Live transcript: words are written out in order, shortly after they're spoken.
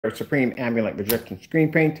Supreme Ambient Projection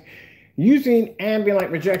Screen Paint using ambient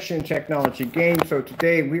projection technology game. So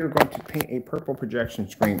today we are going to paint a purple projection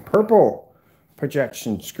screen. Purple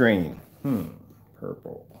projection screen.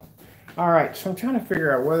 Purple. All right, so I'm trying to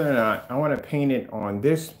figure out whether or not I want to paint it on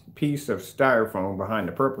this piece of styrofoam behind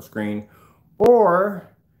the purple screen, or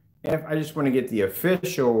if I just want to get the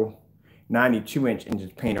official 92-inch and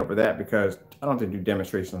just paint over that, because I don't have to do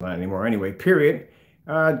demonstrations on that anymore anyway, period.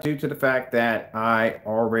 Due to the fact that I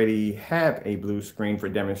already have a blue screen for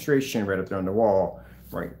demonstration right up there on the wall,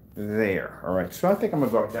 right there. All right, so I think I'm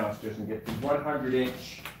gonna go downstairs and get the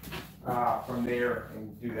 100-inch from there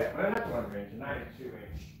and do that. Well, not 100-inch,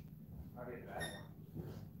 92-inch. I'll get that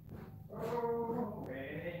one. Oh,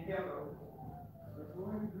 red and yellow,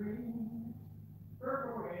 purple and green,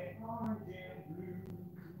 purple and orange and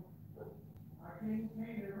blue. I can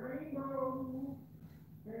paint a rainbow,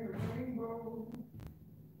 paint a rainbow.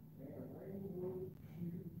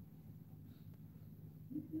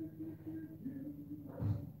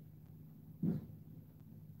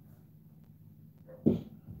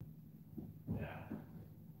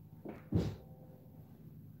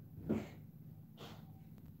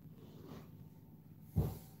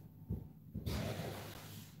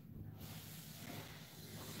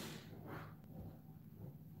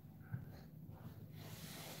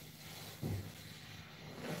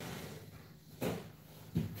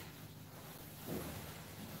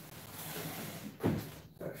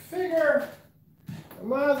 Figure I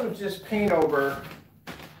might as well just paint over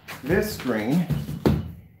this screen,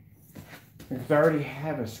 because I already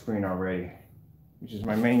have a screen already, which is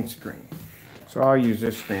my main screen. So I'll use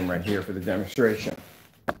this screen right here for the demonstration.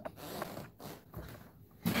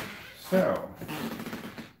 So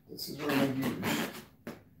this is what I'm going to use.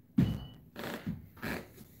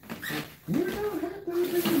 You don't have to be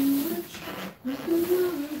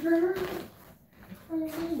rich, girl.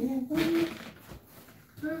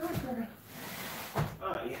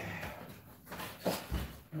 Oh, yeah.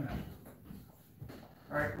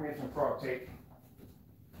 All right, we have some frog tape.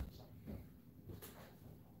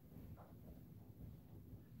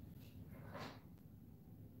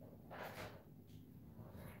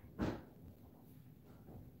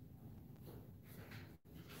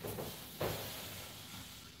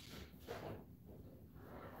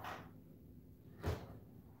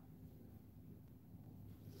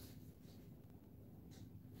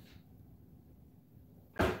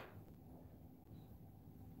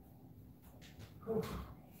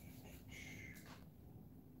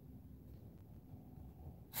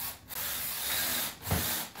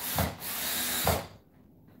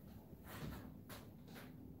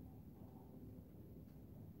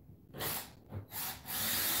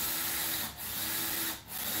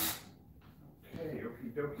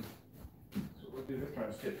 Dokie. So we'll do this one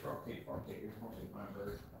instead. Frog tape. I'll take my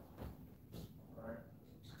bird.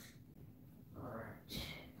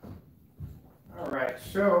 All right.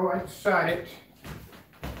 So I decided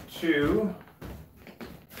to,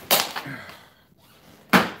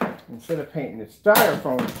 instead of painting the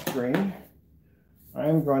styrofoam screen,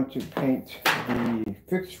 I'm going to paint the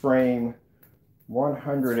fixed frame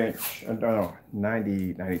 100-inch,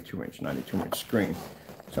 92-inch screen.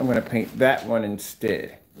 So I'm going to paint that one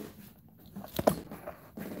instead.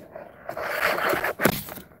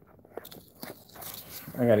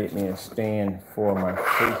 I got to get me a stand for my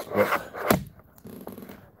Facebook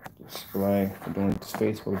display for doing these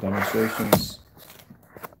Facebook demonstrations.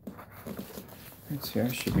 Let's see, I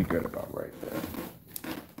should be good about right there.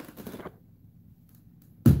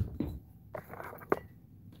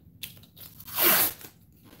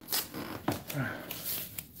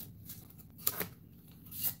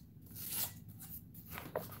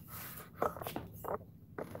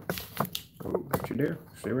 There.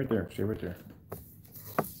 Stay right there. Stay right there.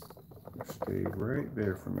 Stay right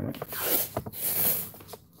there for a minute.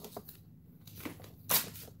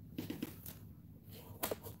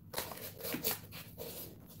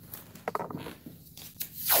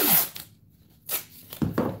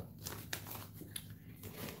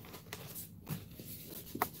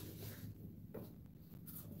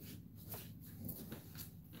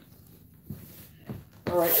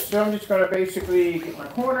 All right, so I'm just going to basically get my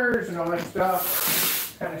corners and all that stuff.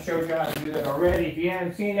 Kind of showed you how to do that already. If you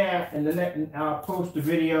haven't seen that, and then I'll post a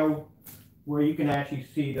video where you can actually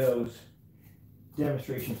see those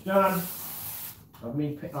demonstrations done of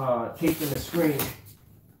me taping the screen.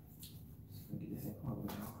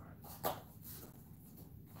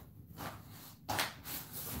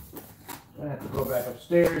 I have to go back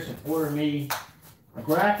upstairs and order me a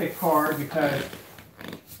graphic card, because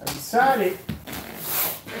I decided,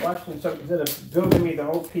 watching something, instead of building me the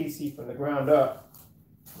whole PC from the ground up,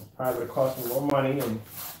 Probably would have cost me more money, and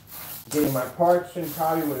getting my parts in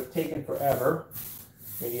probably would have taken forever.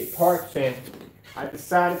 To get parts in, I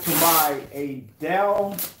decided to buy a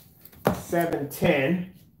Dell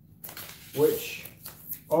 710, which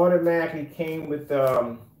automatically came with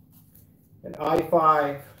an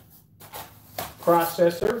i5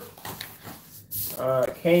 processor.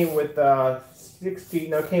 Came with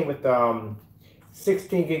 16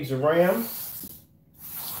 gigs of RAM.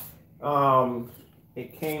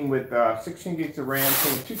 It came with 16 gigs of RAM,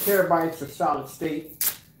 came with 2 terabytes of solid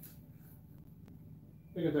state.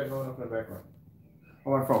 Look at that going up in the background.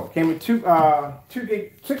 On my phone. Came with 16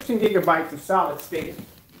 gigabytes of solid state.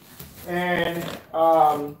 And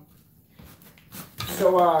the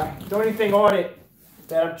only thing on it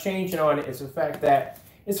that I'm changing on it is the fact that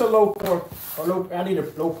it's a I need a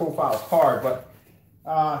low profile card, but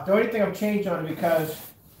the only thing I'm changing on it because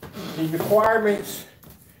the requirements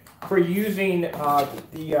for using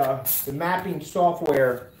the mapping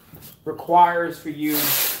software requires for you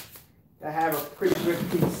to have a pretty good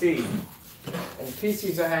PC. And the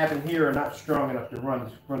PCs I have in here are not strong enough to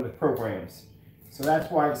run the programs. So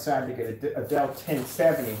that's why I decided to get a Dell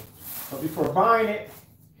 1070. But before buying it,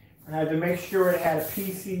 I had to make sure it had a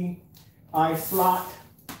PCI slot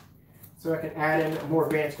so I can add in a more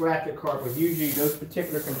advanced graphic card. But usually those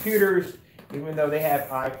particular computers, even though they have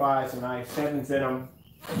i5s and i7s in them,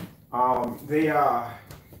 they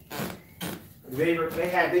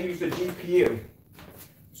use the GPU.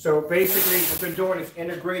 So basically what they're doing is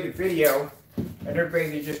integrated video, and they're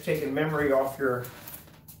basically just taking memory off your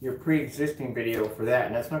pre-existing video for that,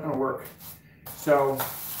 and that's not going to work. So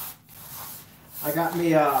I got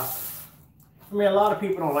me a lot of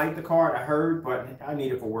people don't like the card, I heard, but I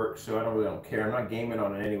need it for work, so I don't care. I'm not gaming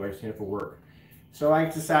on it anyway, I just need it for work. So I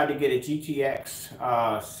decided to get a GTX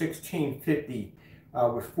 1650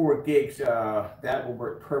 with 4 gigs. That will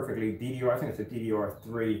work perfectly. DDR, I think it's a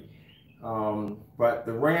DDR3. But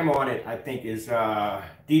the RAM on it, I think, is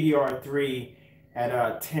DDR3 at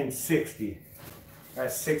 1060.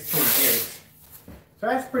 That's 16 gigs. So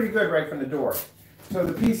that's pretty good right from the door. So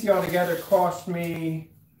the PC altogether cost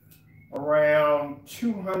me around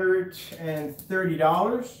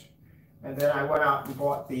 $230. And then I went out and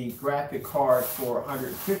bought the graphic card for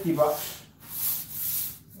 150 bucks.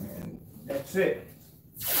 And that's it.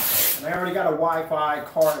 And I already got a Wi-Fi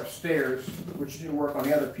card upstairs, which didn't work on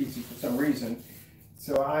the other PC for some reason.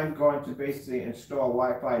 So I'm going to basically install a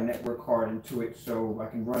Wi-Fi network card into it so I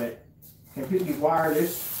can run it completely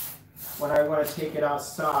wireless when I want to take it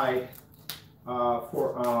outside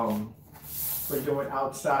for doing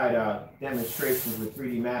outside demonstrations with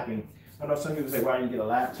 3D mapping. I know some people say, why didn't you get a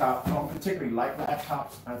laptop? I don't particularly like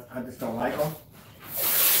laptops. I just don't like them.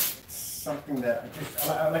 It's something that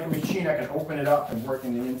I like a machine I can open it up and work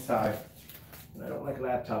in the inside. And I don't like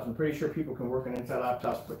laptops. I'm pretty sure people can work on inside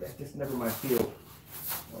laptops, but that's just never my field.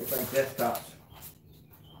 I always like desktops.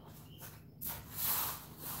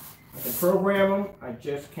 I can program them. I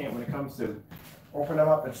just can't when it comes to opening them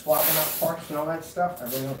up and swapping out parts and all that stuff. I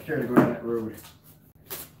really don't care to go down that road.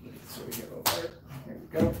 So we get a little better. There we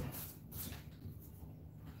go.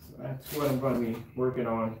 So that's what I'm going to be working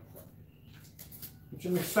on, which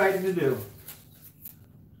I'm excited to do.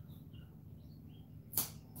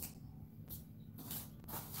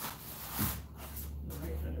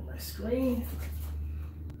 Right under my screen.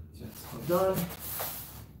 Just done.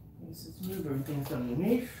 This is move everything's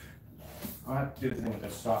underneath. I'll have to do the thing with the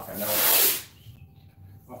sock, I know.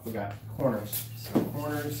 I forgot corners. So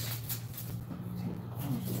corners a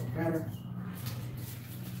little better.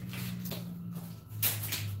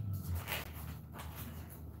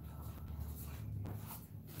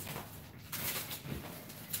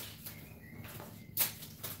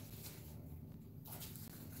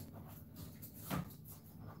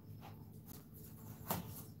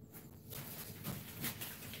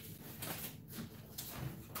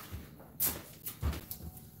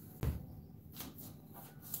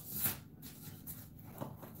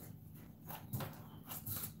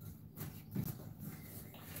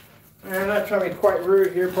 And I'm not trying to be quite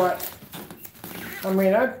rude here, but I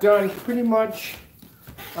mean, I've done pretty much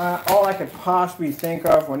all I could possibly think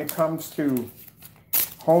of when it comes to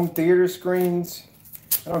home theater screens.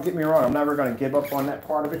 Don't get me wrong, I'm never going to give up on that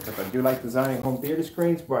part of it because I do like designing home theater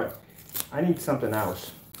screens, but I need something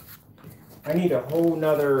else. I need a whole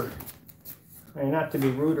nother, I mean, not to be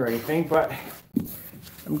rude or anything, but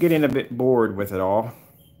I'm getting a bit bored with it all.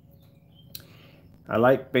 I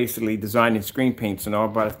like basically designing screen paints and all,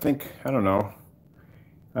 but I think, I don't know.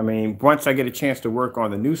 I mean, once I get a chance to work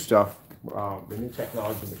on the new stuff, the new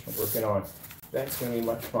technology which I'm working on, that's going to be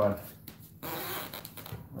much fun.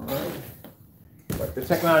 All right. But the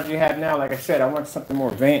technology I have now, like I said, I want something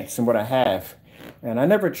more advanced than what I have. And I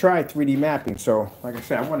never tried 3D mapping, so like I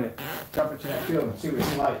said, I want to jump into that field and see what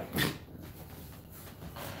it's like.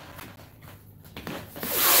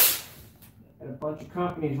 And a bunch of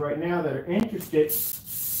companies right now that are interested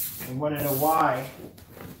and want to know why,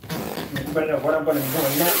 want to know what I'm going to be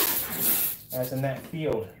doing next as in that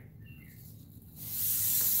field.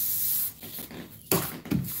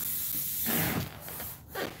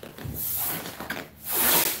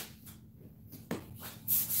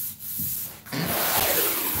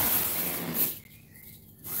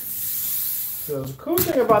 So the cool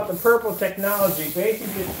thing about the purple technology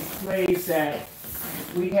basically displays that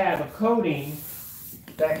we have a coating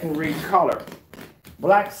that can read color.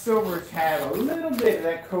 Black silvers have a little bit of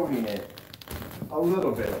that coating in it. A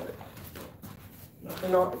little bit of it. You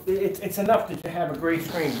know, it's enough to have a gray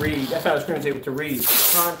screen read. That's how the screen is able to read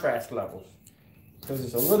contrast levels. Because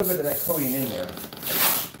there's a little bit of that coating in there.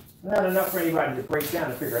 Not enough for anybody to break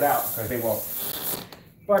down and figure it out, because they won't.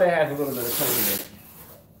 But it has a little bit of coating in it.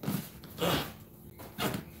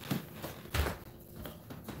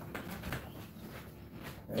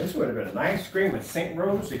 This would have been a nice screen when St.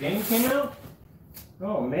 Rose, the game came out.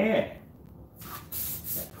 Oh man.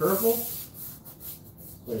 That purple.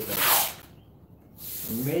 What is that?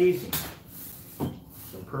 Amazing.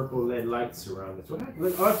 Some purple LED lights around it. So I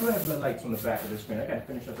still have LED lights on the back of this screen. I gotta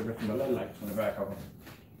finish up the rest of the LED lights on the back of them.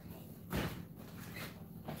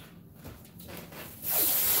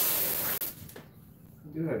 I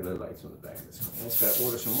do have LED lights on the back of this screen. I just gotta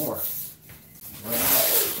order some more.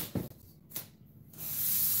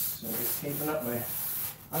 So I'm just taping up my,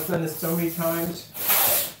 I've done this so many times,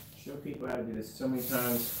 show people how to do this so many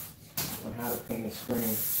times on how to paint a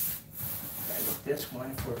screen. I got this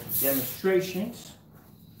one for demonstrations.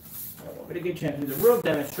 I don't want me to get into the real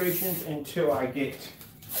demonstrations until I get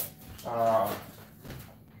some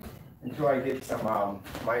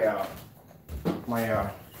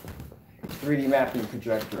my 3D mapping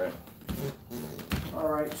projector in. All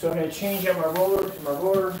right, so I'm going to change out my roller to my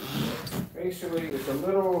roller. Basically, it's a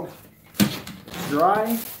little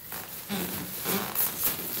dry.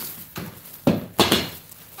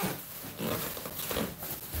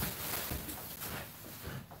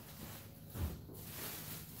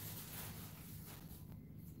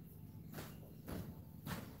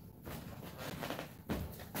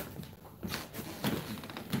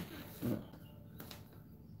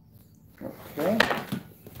 Okay.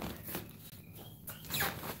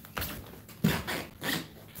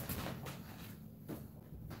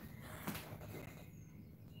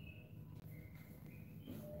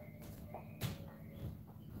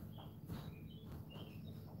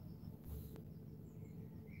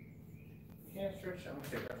 Stretch. I'm gonna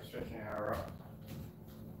take out the stretching hour up.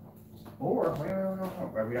 Or wait,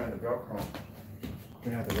 we don't have the Velcro.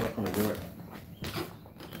 We don't have the Velcro to do it.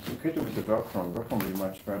 We could do it with the Velcro. The Velcro would be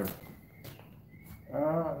much better.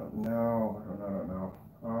 No, I don't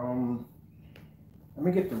know. Let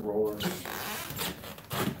me get the rollers.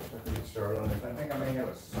 I can start on this. I think I may have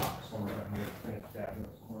a sock somewhere down here to finish that and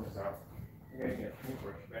those corners out. I gotta get a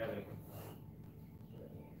paintbrush badly.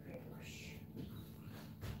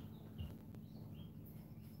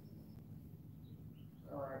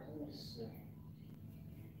 Alright, let me see.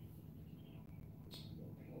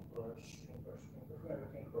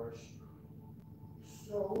 Paintbrush.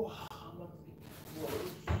 So, I'm going to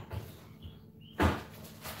get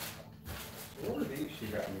what are these you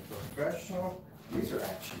got me? Professional? These are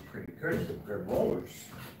actually pretty good. They're good rollers.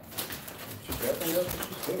 She definitely knows what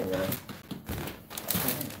she's doing there.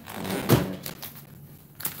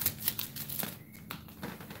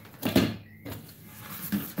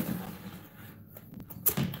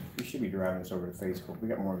 Be driving this over to Facebook. We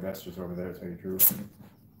got more investors over there, to tell you the truth.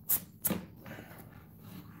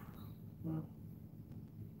 You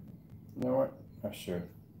know what? I should.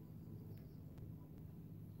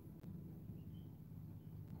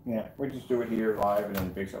 Yeah, we just do it here live and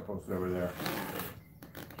then Big Stuff post it over there.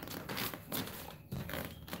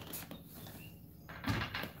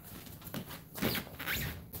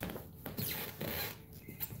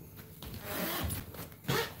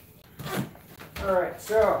 Alright,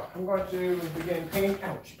 so I'm going to begin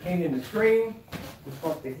painting the screen. Just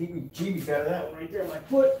bump the heebie-jeebies out of that one right there, my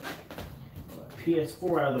foot.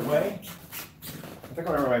 PS4 out of the way. I think I'm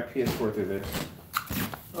going to run my PS4 through this.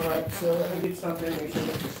 Alright, so let me get something. Make sure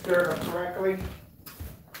this is stirred up correctly.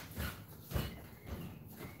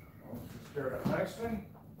 Stir it up nicely.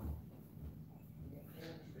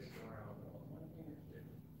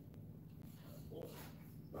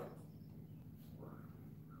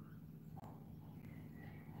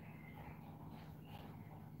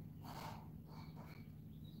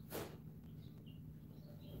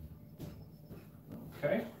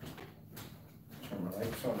 Okay. Turn my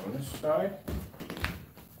lights on this side.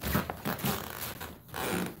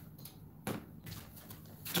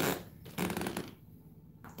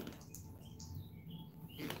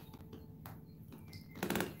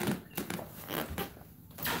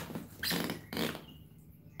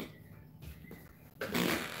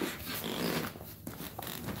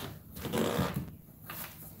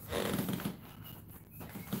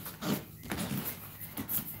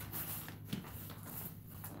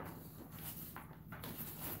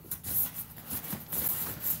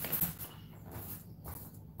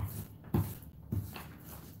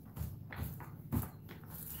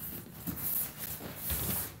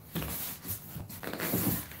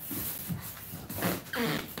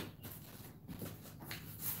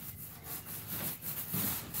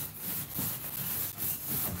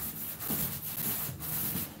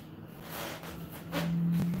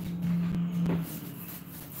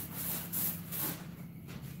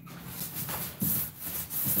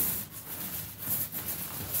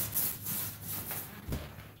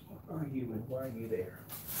 Why are you there?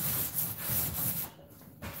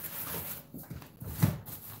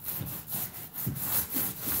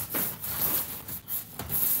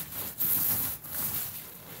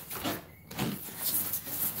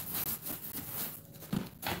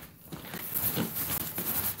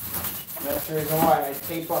 That's the reason why I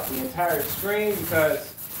tape up the entire screen,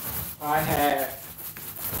 because I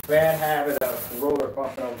have a bad habit of the roller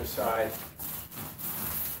bumping over the side.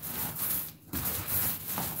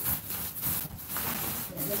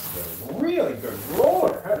 Really good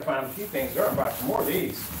roller. I had to find a few things. There are about some more of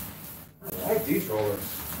these. I like these rollers.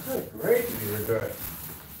 They're great. These are good.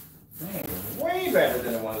 Man, way better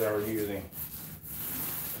than the ones I was using.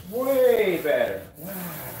 Way better. Wow.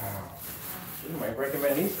 You might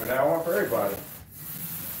recommend these from now on for everybody.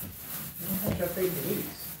 How much I paid for these?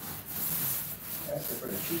 That's for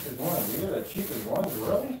the cheapest ones. These are the cheapest ones,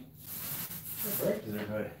 really? They're great. These are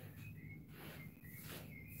good.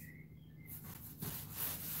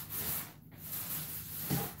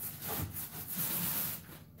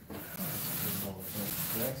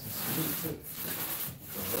 Nice and smooth too.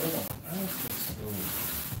 Nice and smooth.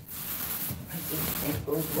 I think paint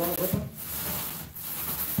goes well with them.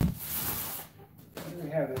 Where do we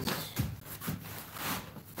have this?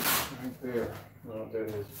 Right there. No, there it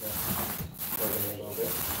is. Plugging in a little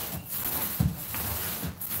bit.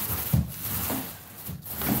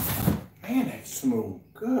 Man, that's smooth.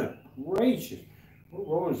 Good gracious. What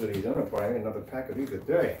rollers are these? I'm gonna buy another pack of these a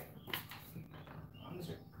day. These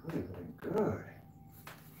are really, really good.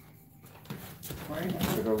 I'm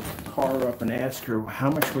gonna go call her up and ask her how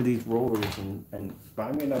much were these rollers, and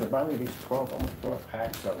buy me at least 12, almost 12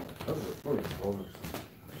 packs of them. Those are really rollers.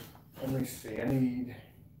 Let me see, I need,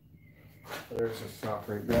 there's a stop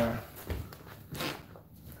right there.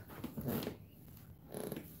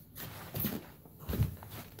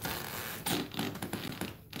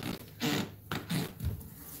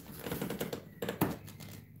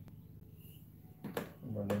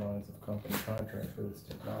 I'm on the lines of company contract for this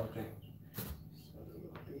technology.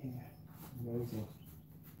 Amazing.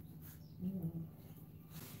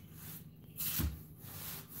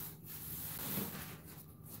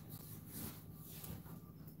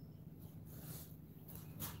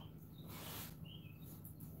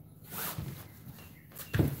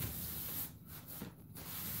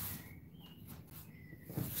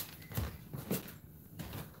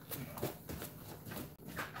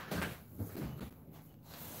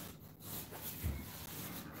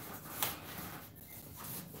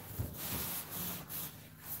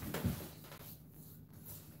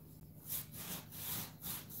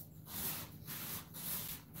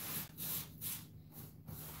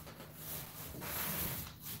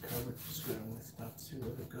 Coverage is good on this stuff too,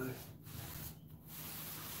 really good.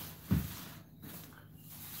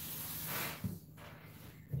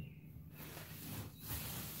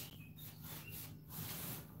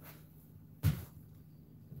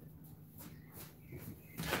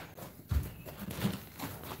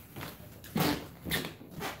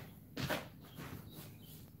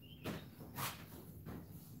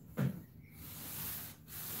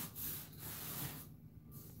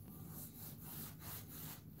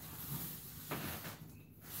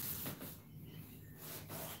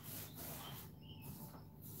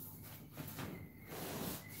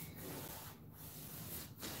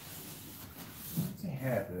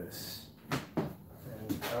 Have this and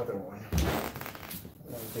the other one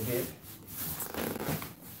to get.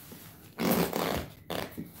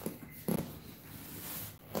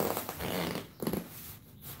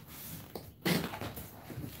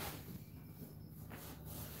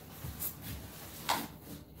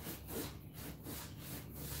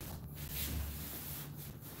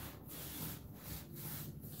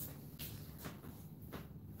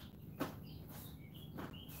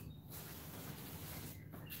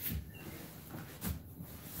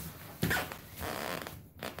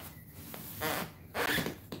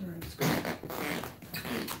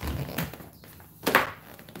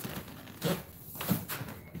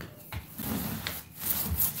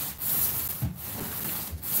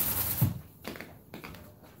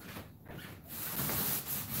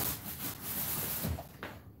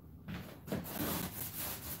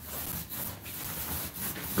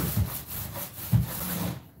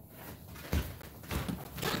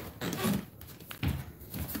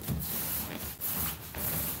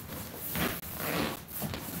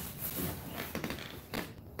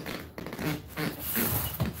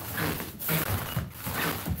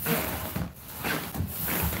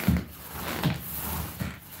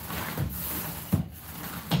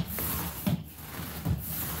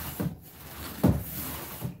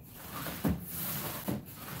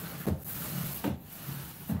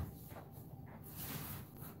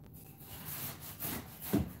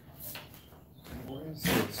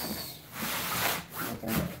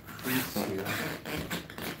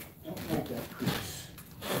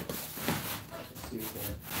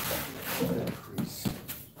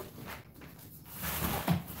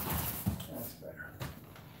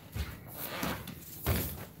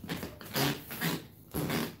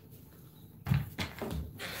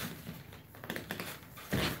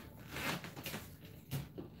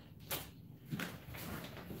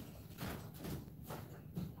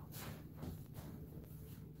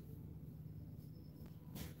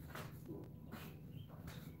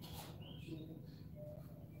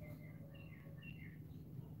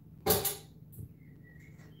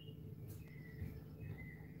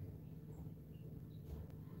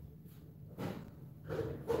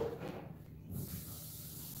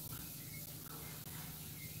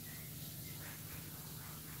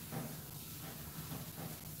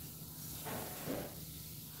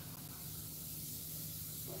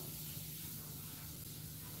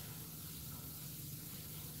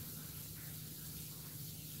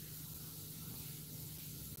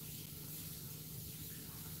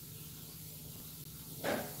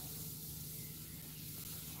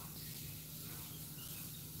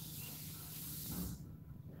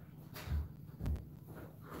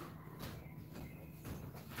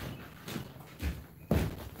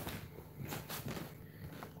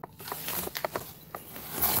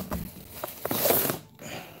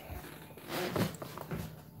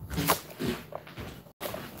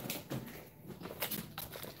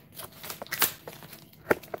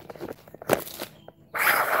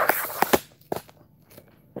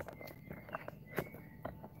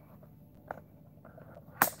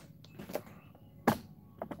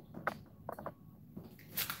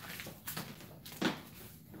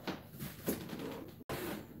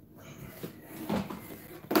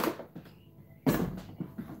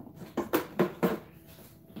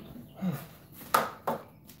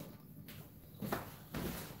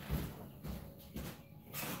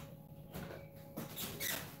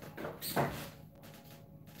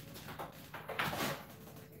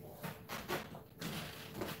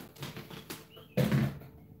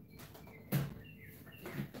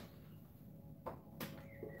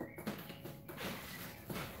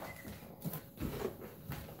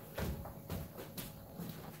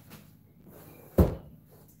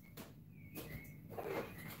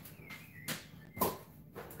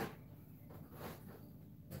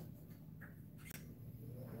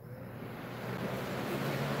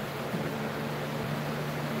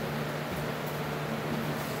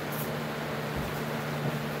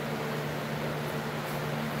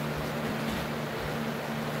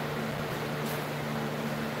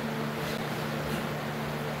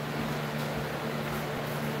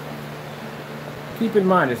 Keep in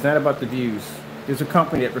mind, it's not about the views. There's a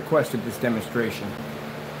company that requested this demonstration.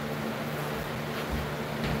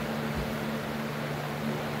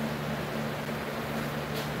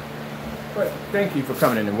 But thank you for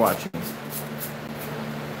coming in and watching.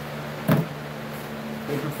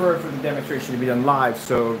 They prefer for the demonstration to be done live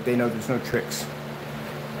so they know there's no tricks.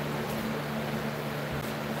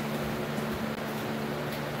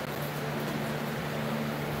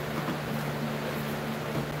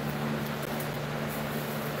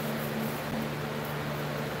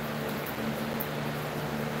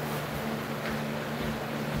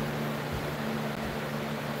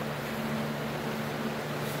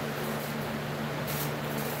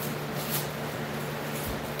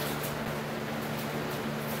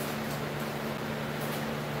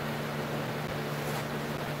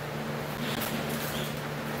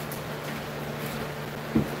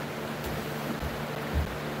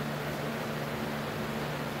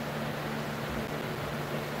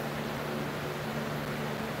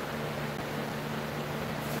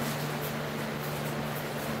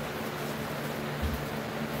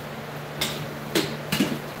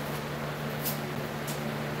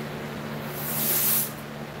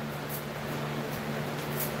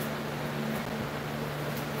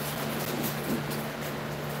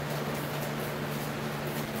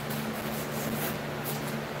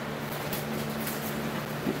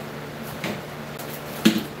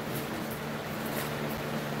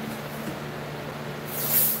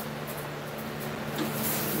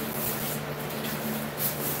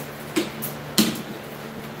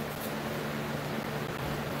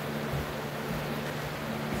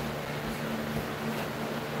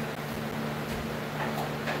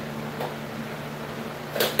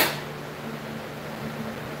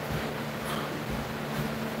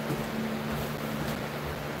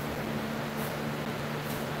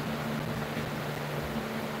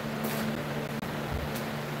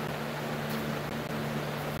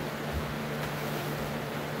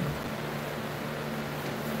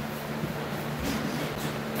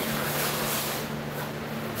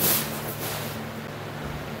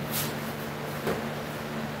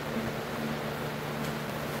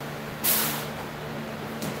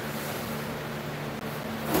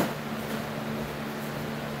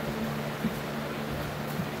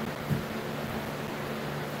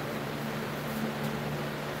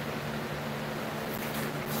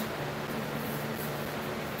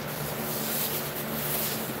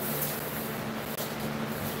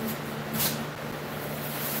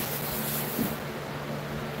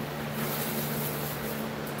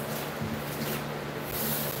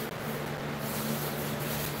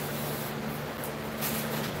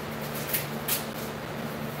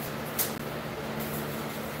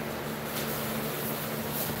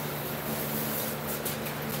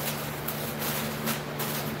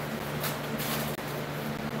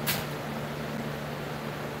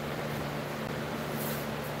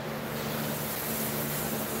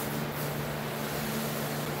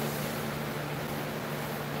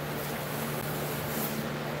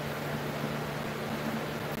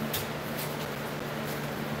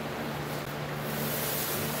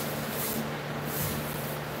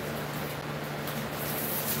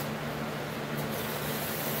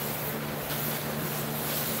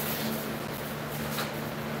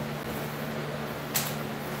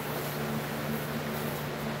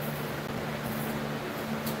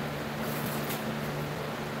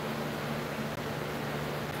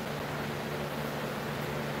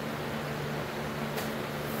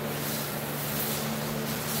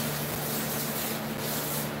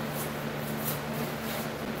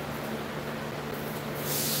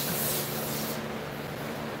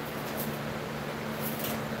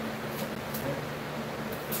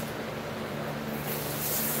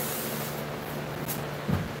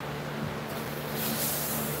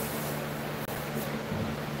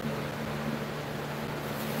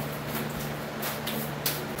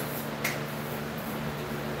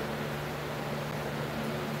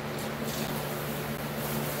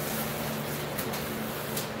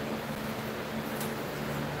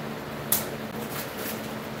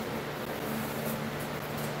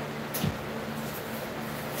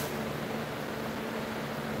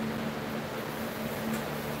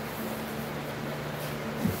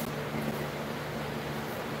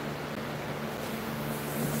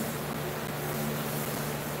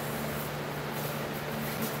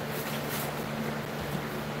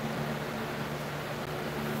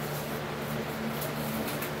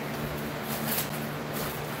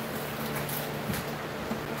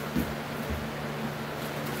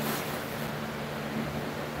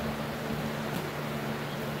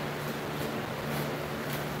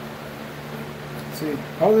 See,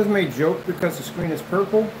 others may joke because the screen is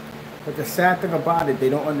purple, but the sad thing about it, they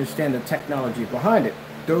don't understand the technology behind it.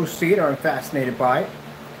 Those see it are fascinated by it,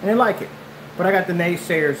 and they like it. But I got the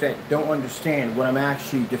naysayers that don't understand what I'm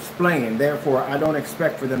actually displaying. Therefore, I don't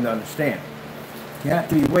expect for them to understand. You have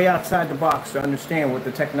to be way outside the box to understand what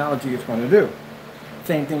the technology is going to do.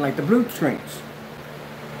 Same thing like the blue screens.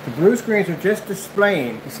 The blue screens are just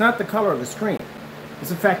displaying, it's not the color of the screen.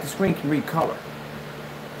 It's the fact the screen can read color.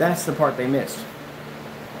 That's the part they missed.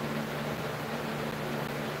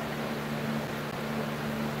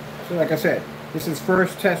 So like I said, this is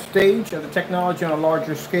first test stage of the technology on a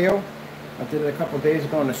larger scale. I did it a couple of days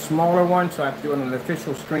ago on a smaller one, so I have to do it on an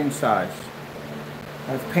official screen size.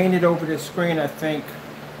 I've painted over this screen, I think,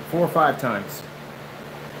 4 or 5 times.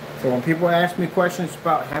 So when people ask me questions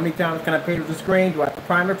about how many times can I paint over the screen, do I have to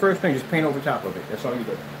prime it first thing? Just paint over top of it. That's all you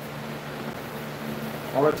do.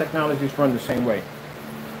 All the technologies run the same way.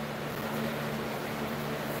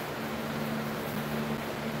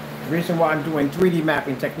 The reason why I'm doing 3D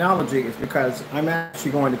mapping technology is because I'm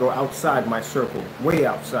actually going to go outside my circle, way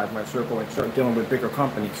outside my circle, and start dealing with bigger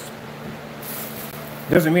companies.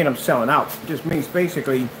 Doesn't mean I'm selling out. It just means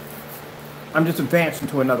basically I'm just advancing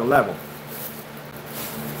to another level.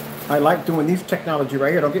 I like doing these technology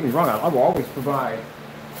right here. Don't get me wrong. I will always provide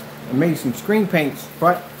amazing screen paints,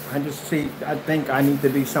 but I think I need to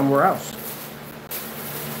be somewhere else.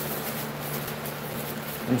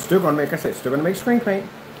 I'm still going to make, like I said, still going to make screen paint.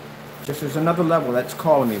 Just there's another level that's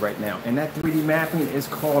calling me right now. And that 3D mapping is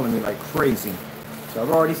calling me like crazy. So I've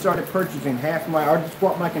already started purchasing half of my, I just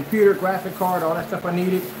bought my computer, graphic card, all that stuff I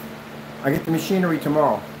needed. I get the machinery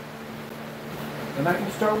tomorrow. And I can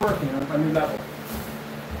start working on a new level.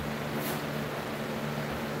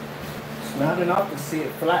 It's not enough to see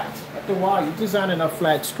it flat. After a while, you design enough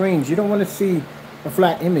flat screens, you don't want to see a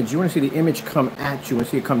flat image. You want to see the image come at you and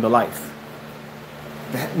see it come to life.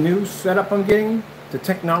 That new setup I'm getting, the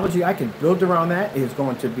technology I can build around that is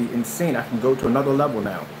going to be insane. I can go to another level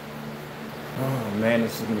now. Oh man,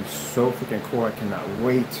 this is going to be so freaking cool. I cannot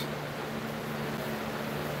wait.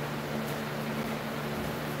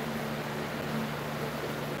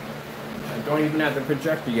 I don't even have the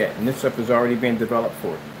projector yet, and this stuff is already being developed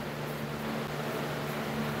for it.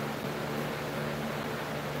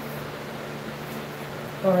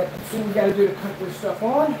 Alright, so we got to do to cut this stuff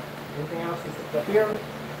on. Everything else is up here.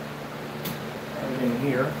 Everything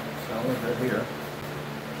here. So right here.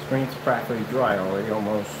 Screen's practically dry already,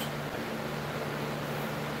 almost.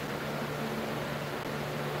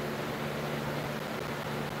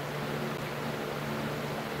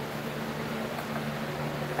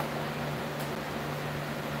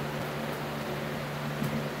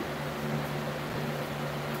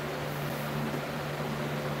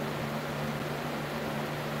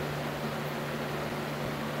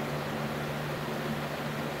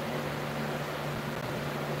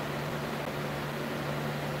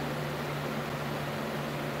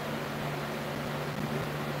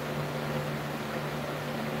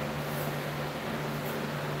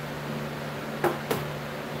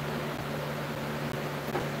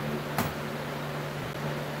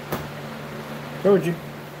 Told you,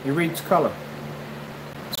 it reads color.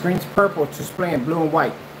 Screen's purple, it's displaying blue and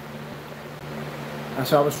white.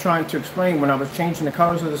 As I was trying to explain when I was changing the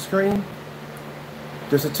colors of the screen,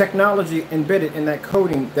 there's a technology embedded in that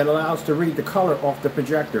coding that allows to read the color off the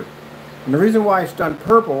projector. And the reason why it's done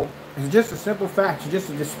purple is just a simple fact, it's just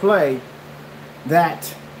a display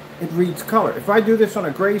that it reads color. If I do this on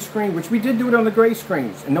a gray screen, which we did do it on the gray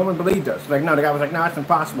screens, and no one believed us. Like, no, the guy was like, no, it's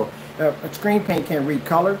impossible. A screen paint can't read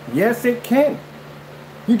color. Yes, it can.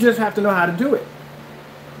 You just have to know how to do it.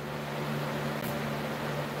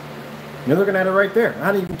 You're looking at it right there. I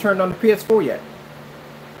haven't even turned on the PS4 yet.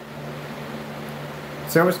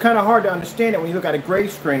 So it's kind of hard to understand it when you look at a gray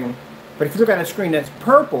screen. But if you look at a screen that's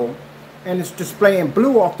purple and it's displaying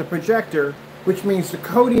blue off the projector, which means the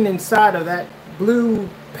coding inside of that blue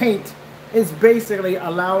paint is basically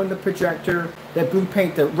allowing the projector, that blue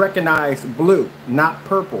paint, to recognize blue, not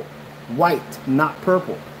purple. White, not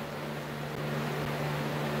purple.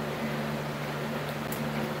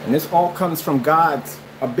 And this all comes from God's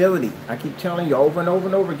ability. I keep telling you over and over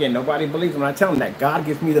and over again. Nobody believes when I tell them that. God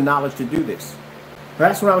gives me the knowledge to do this.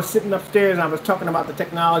 That's when I was sitting upstairs and I was talking about the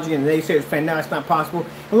technology, and they said, no, it's not possible.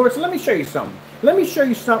 And Lord said, let me show you something. Let me show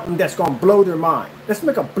you something that's going to blow their mind. Let's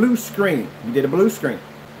make a blue screen. We did a blue screen.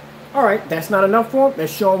 All right, that's not enough for them.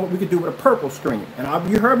 Let's show them what we could do with a purple screen.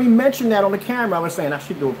 And you heard me mention that on the camera. I was saying I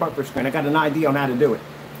should do a purple screen. I got an idea on how to do it.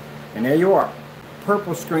 And there you are.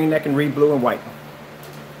 Purple screen that can read blue and white.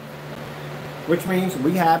 Which means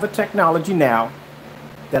we have a technology now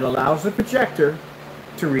that allows the projector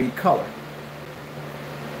to read color.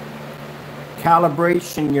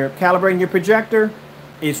 Calibrating your projector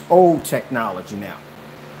is old technology now.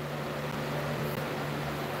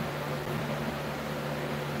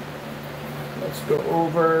 Let's go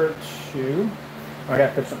over to, I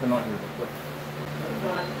gotta put something on here real quick.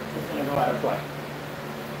 It's gonna go out of play.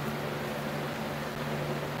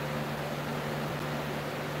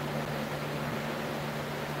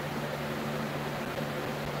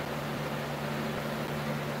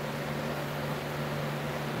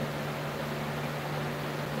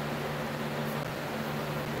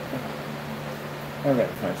 I gotta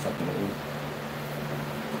find something to eat.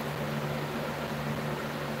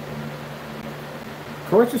 Of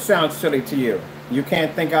course it sounds silly to you. You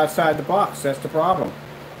can't think outside the box. That's the problem.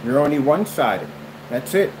 You're only one-sided.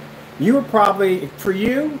 That's it. You would probably, for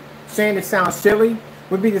you, saying it sounds silly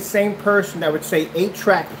would be the same person that would say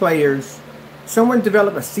 8-track players. Someone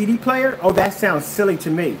develop a CD player? Oh, that sounds silly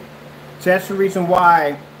to me. So that's the reason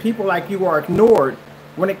why people like you are ignored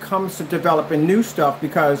when it comes to developing new stuff,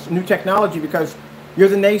 because new technology, because you're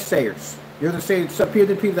the naysayers. You're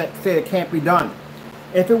the people that say it can't be done.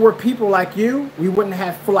 If it were people like you, we wouldn't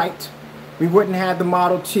have flight. We wouldn't have the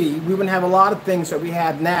Model T. We wouldn't have a lot of things that we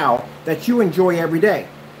have now that you enjoy every day.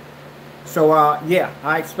 So, yeah,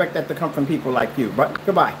 I expect that to come from people like you. But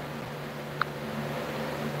goodbye.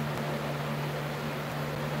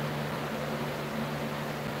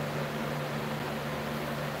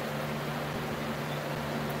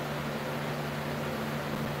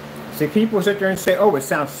 See, people sit there and say, oh, it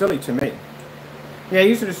sounds silly to me. Yeah,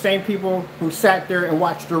 these are the same people who sat there and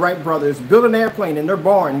watched the Wright brothers build an airplane in their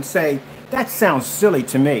barn and say, that sounds silly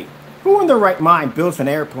to me. Who in their right mind builds an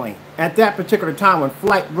airplane at that particular time when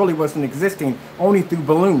flight really wasn't existing, only through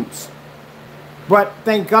balloons? But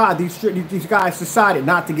thank God these guys decided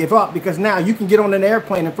not to give up, because now you can get on an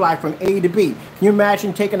airplane and fly from A to B. Can you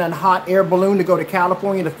imagine taking a hot air balloon to go to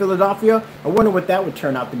California, to Philadelphia? I wonder what that would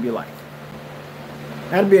turn out to be like.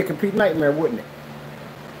 That'd be a complete nightmare, wouldn't it?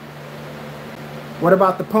 What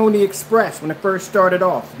about the Pony Express when it first started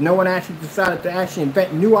off? No one actually decided to actually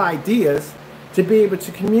invent new ideas to be able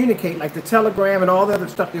to communicate, like the telegram and all the other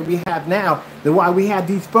stuff that we have now. That's why we have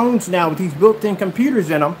these phones now with these built-in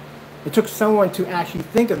computers in them. It took someone to actually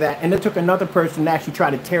think of that, and it took another person to actually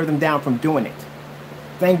try to tear them down from doing it.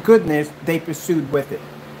 Thank goodness they pursued with it.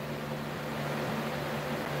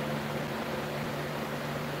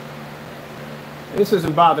 This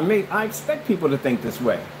doesn't bother me. I expect people to think this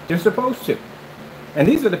way. They're supposed to. And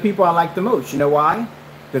these are the people I like the most. You know why?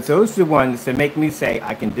 Because those are the ones that make me say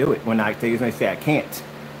I can do it when I say I can't.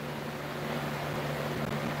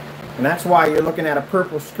 And that's why you're looking at a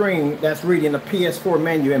purple screen that's reading the PS4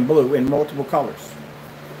 menu in blue in multiple colors.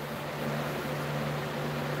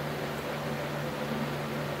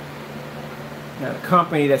 Now, the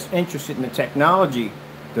company that's interested in the technology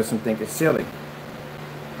doesn't think it's silly.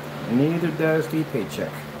 And neither does the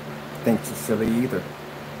paycheck. Thinks it's silly either.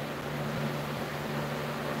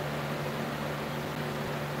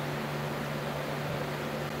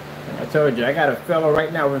 I told you, I got a fellow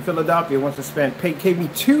right now in Philadelphia who wants to gave me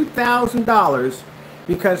 $2,000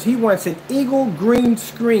 because he wants an Eagle green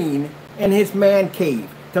screen in his man cave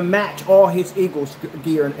to match all his Eagles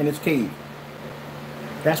gear in his cave.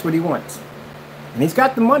 That's what he wants. And he's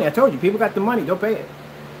got the money. I told you, people got the money. They'll pay it.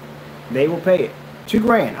 They will pay it.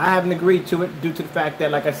 $2,000. I haven't agreed to it due to the fact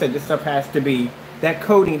that, like I said, this stuff has to be, that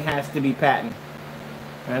coding has to be patent.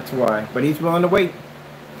 That's why. But he's willing to wait.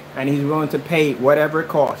 And he's willing to pay whatever it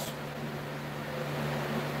costs.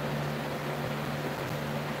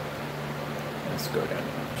 Let's go down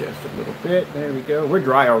just a little bit. There we go. We're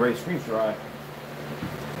dry already. Screen's dry.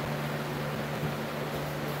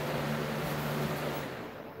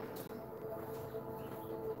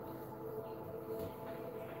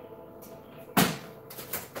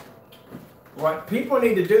 What people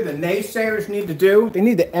need to do, the naysayers need to do, they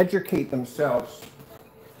need to educate themselves.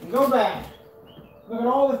 And go back. Look at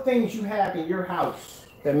all the things you have in your house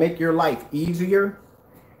that make your life easier.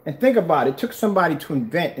 And think about it. It took somebody to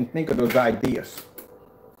invent and think of those ideas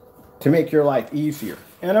to make your life easier.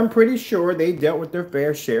 And I'm pretty sure they dealt with their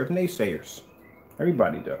fair share of naysayers.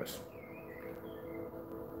 Everybody does.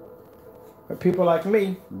 But people like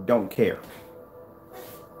me don't care.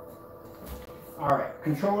 All right,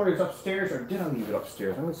 controller is upstairs, or did I leave it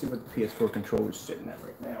upstairs? I'm gonna see what the PS4 controller is sitting at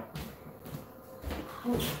right now.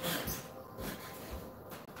 Trying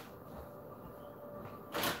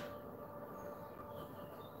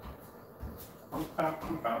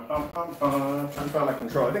to find my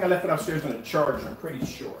controller. I think I left it upstairs on the charger, I'm pretty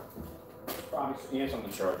sure. Probably is on the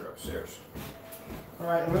charger upstairs. All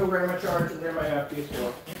right, I'm gonna grab my charger, there my PS4.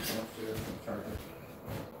 Upstairs on the charger.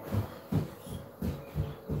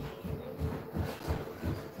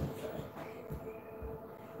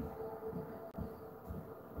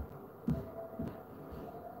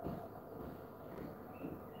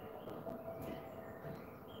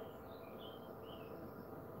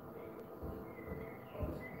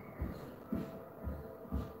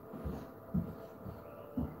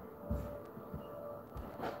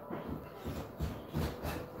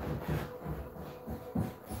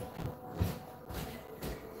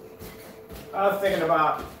 I was thinking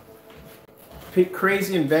about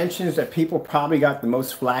crazy inventions that people probably got the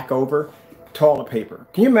most flack over. Toilet paper.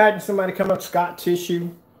 Can you imagine somebody coming up Scott Tissue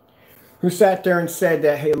who sat there and said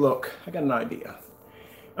that, hey, look, I got an idea.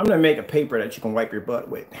 I'm going to make a paper that you can wipe your butt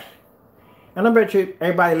with. And I bet you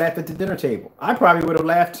everybody laughed at the dinner table. I probably would have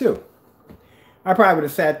laughed too. I probably would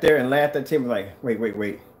have sat there and laughed at the table like,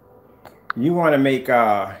 wait. You want to make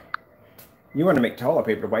toilet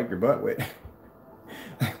paper to wipe your butt with?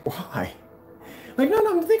 Like, why? Like,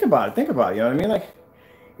 no, think about it. You know what I mean? Like,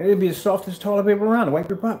 it'd be the softest toilet paper around to wipe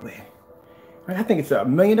your butt with. I think it's $1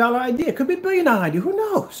 million idea. It could be $1 billion idea. Who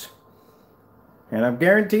knows? And I'm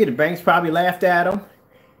guaranteed the banks probably laughed at them.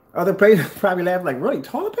 Other places probably laughed like, really,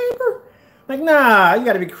 toilet paper? Like, nah, you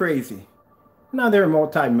got to be crazy. Now they're a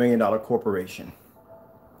multi-million-dollar corporation.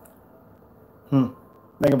 Think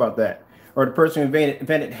about that. Or the person who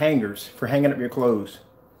invented hangers for hanging up your clothes.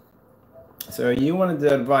 So you wanted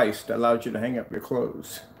the device that allowed you to hang up your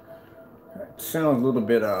clothes. It sounds a little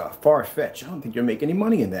bit far-fetched. I don't think you'll make any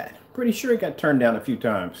money in that. Pretty sure it got turned down a few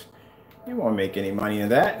times. You won't make any money in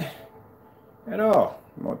that at all.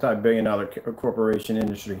 Multi-billion-dollar corporation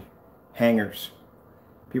industry. Hangers.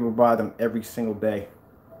 People buy them every single day.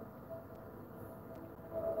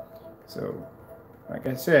 So, like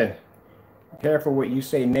I said, be careful what you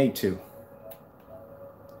say nay to.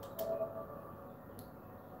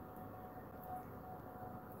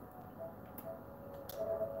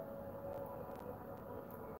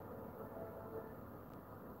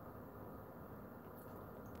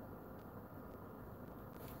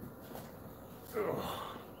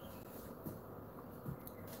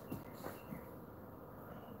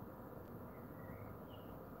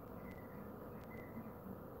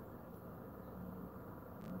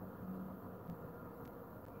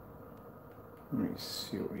 Let me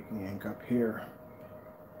see what we can yank up here.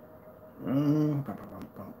 Work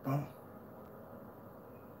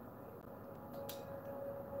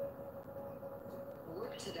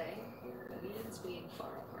today means being far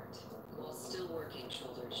apart while still working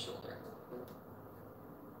shoulder to shoulder.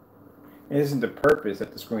 It isn't the purpose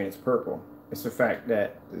that the screen is purple. It's the fact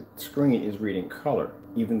that the screen is reading color,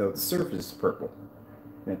 even though the surface is purple.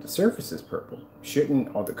 And if the surface is purple,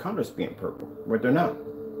 shouldn't all the colors be in purple? But they're not.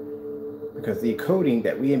 Because the coding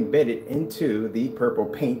that we embedded into the purple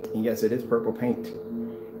paint, and yes, it is purple paint,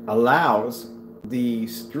 allows the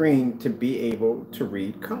screen to be able to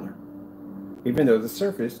read color, even though the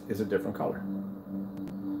surface is a different color.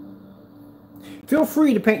 Feel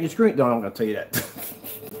free to paint your screen. No, I'm going to tell you that.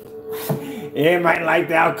 You might like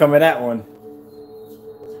the outcome of that one.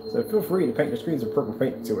 So feel free to paint your screens with purple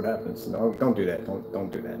paint and see what happens. No, don't do that. Don't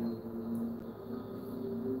do that.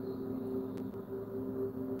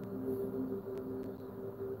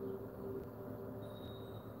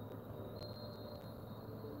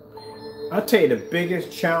 I'll tell you the biggest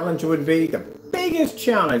challenge would be, I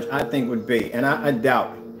think would be, and I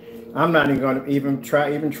doubt it. I'm not even going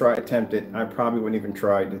to try attempt it. I probably wouldn't even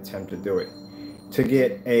try to attempt to do it. To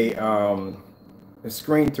get a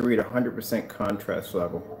screen to read 100% contrast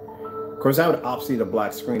level. Of course, I would obsolete a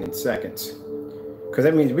black screen in seconds. Because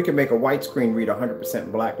that means we could make a white screen read 100%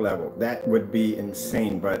 black level. That would be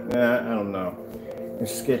insane, but I don't know.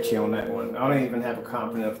 It's sketchy on that one. I don't even have a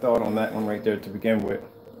confident thought on that one right there to begin with.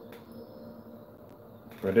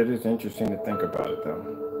 But it is interesting to think about it, though.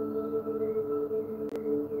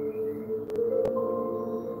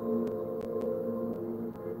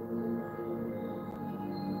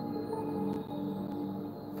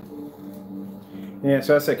 Yeah,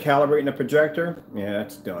 so I said calibrating the projector. Yeah,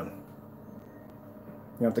 that's done.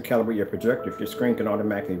 You have to calibrate your projector if your screen can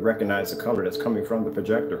automatically recognize the color that's coming from the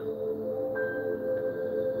projector.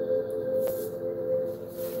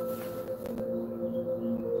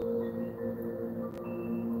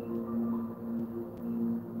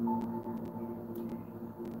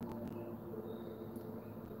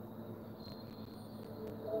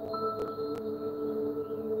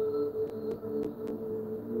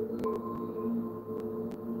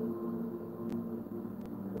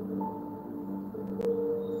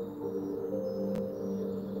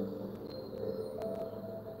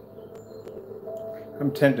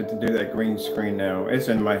 I'm tempted to do that green screen now. It's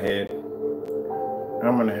in my head.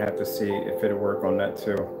 I'm gonna have to see if it'll work on that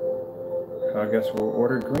too. I guess we'll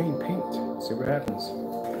order green paint, see what happens.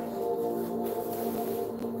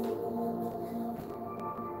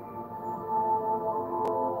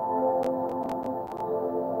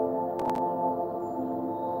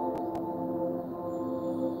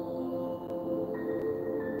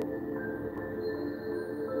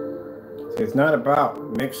 It's not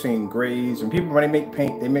about mixing grays. And people, when they make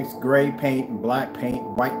paint, they mix gray paint, black paint,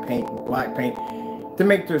 white paint, black paint to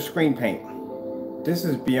make their screen paint. This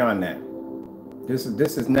is beyond that. This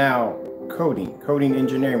is now coding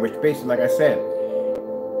engineering, which basically, like I said,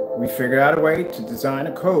 we figured out a way to design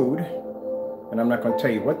a code, and I'm not going to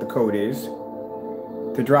tell you what the code is,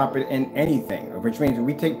 to drop it in anything, which means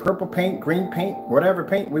we take purple paint, green paint, whatever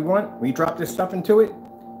paint we want, we drop this stuff into it,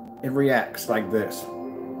 it reacts like this.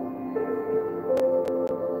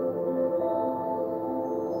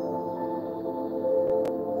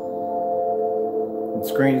 And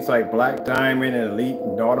screens like Black Diamond and Elite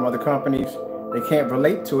and all them other companies, they can't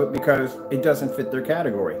relate to it because it doesn't fit their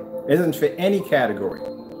category. It doesn't fit any category.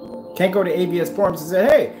 Can't go to ABS Forums and say,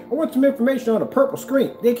 hey, I want some information on a purple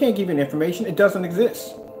screen. They can't give you information. It doesn't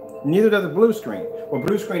exist. Neither does a blue screen. Well,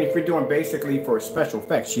 blue screen, if you're doing basically for special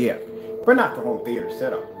effects, yeah, but not for home theater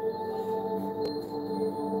setup.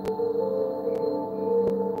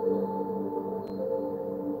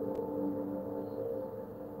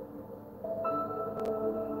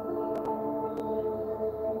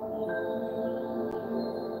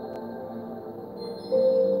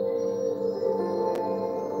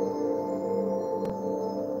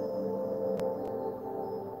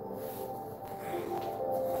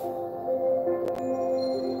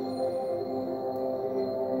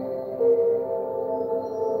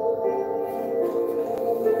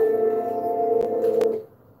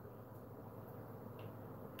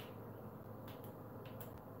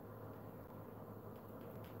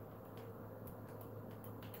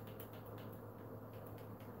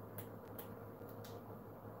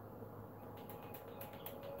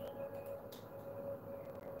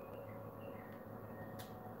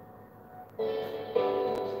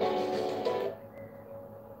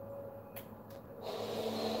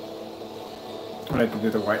 I like to do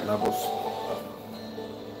the white levels.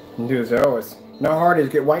 And do this, oh, it's not hard to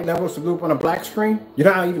get white levels to loop on a black screen. You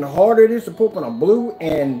know how even harder it is to put on a blue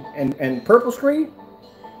and purple screen?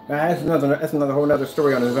 Nah, that's another whole nother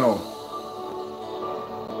story on its own.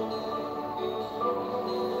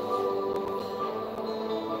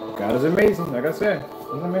 God is amazing, like I said,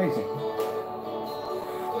 it's amazing.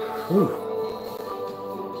 Whew.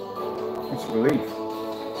 It's a relief.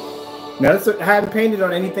 Now, I haven't painted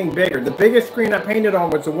on anything bigger. The biggest screen I painted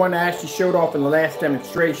on was the one I actually showed off in the last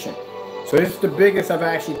demonstration. So this is the biggest I've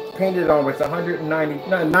actually painted on. It's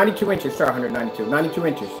 92 inches. Sorry, 192. 92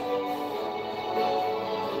 inches.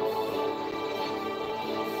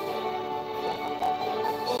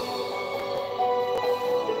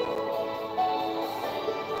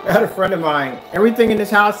 I had a friend of mine. Everything in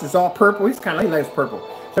this house is all purple. He likes purple.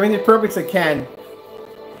 So I mean, the purpose I can.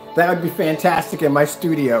 That would be fantastic in my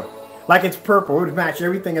studio. Like it's purple, it would match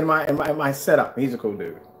everything in my setup. He's a cool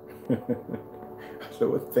dude. So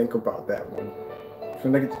we'll think about that one. So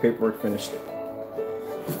I'm gonna get the paperwork finished.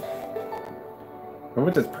 And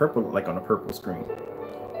what does purple look like on a purple screen?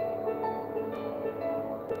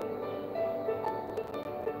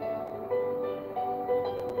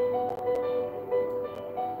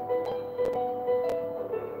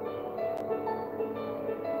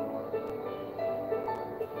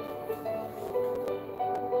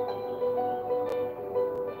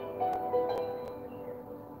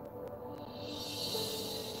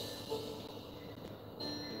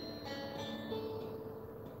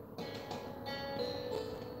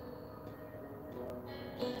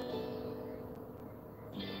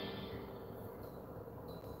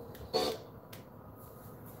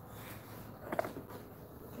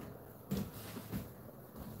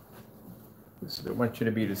 So I want you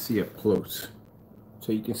to be able to see up close.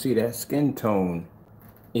 So you can see that skin tone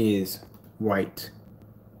is white.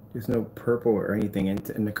 There's no purple or anything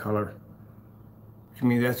in the color. Which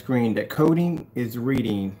means that screen, that coding is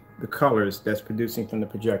reading the colors that's producing from the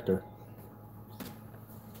projector.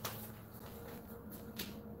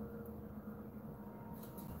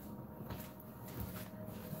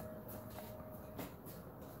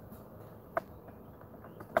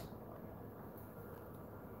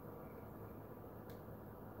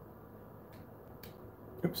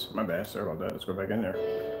 Oops, my bad. Sorry about that. Let's go back in there.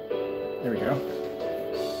 There we go.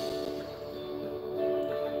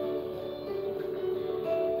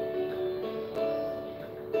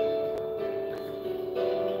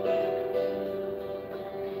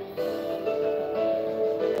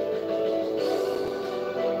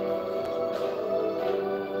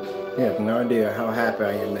 You have no idea how happy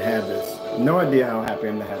I am to have this. No idea how happy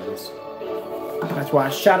I am to have this. That's why I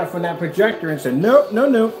shot it from that projector and said, no.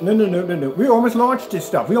 We almost launched this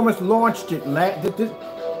stuff. We almost launched it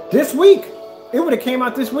this week. It would have came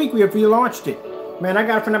out this week if we launched it. Man, I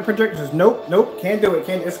got it from that projector. Says, nope, can't do it.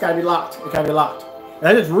 It's got to be locked. It got to be locked. And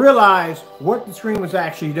I just realized what the screen was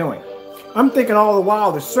actually doing. I'm thinking all the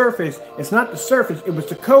while the surface, it's not the surface, it was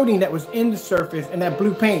the coating that was in the surface and that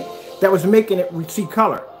blue paint that was making it see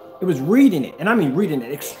color. It was reading it, and I mean reading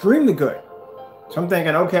it extremely good. So I'm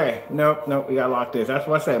thinking, okay, nope, we gotta lock this. That's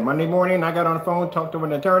what I said. Monday morning, I got on the phone, talked to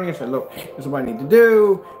an attorney, and said, look, this is what I need to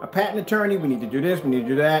do. A patent attorney, we need to do this, we need to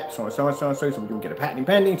do that, so and so and so and so, so we can get a patent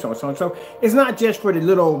pending, so and so and so. It's not just for the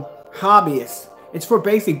little hobbyists. It's for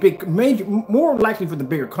basic, big, major, more likely for the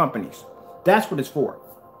bigger companies. That's what it's for.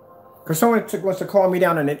 Because someone wants to call me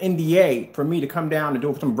down on an NDA for me to come down and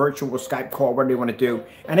do some virtual Skype call, whatever they want to do,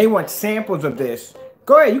 and they want samples of this.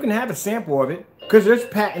 Go ahead, you can have a sample of it, because there's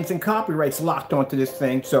patents and copyrights locked onto this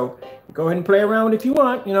thing. So go ahead and play around if you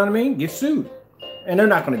want, you know what I mean? Get sued. And they're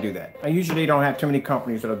not going to do that. I usually don't have too many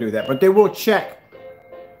companies that'll do that, but they will check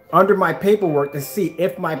under my paperwork to see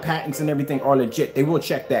if my patents and everything are legit. They will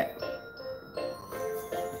check that.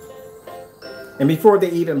 And before they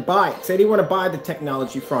even buy it, say they want to buy the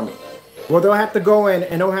technology from me. Well, they'll have to go in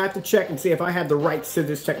and they'll have to check and see if I have the rights to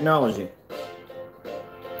this technology.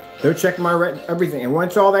 They'll check my everything. And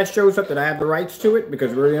once all that shows up that I have the rights to it,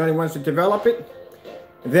 because we're the only ones that develop it,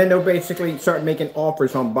 then they'll basically start making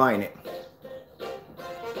offers on buying it.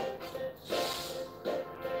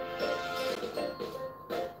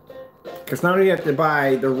 Because not only do you have to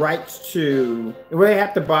buy the rights to, well, they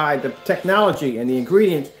have to buy the technology and the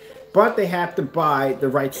ingredients, but they have to buy the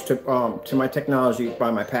rights to my technology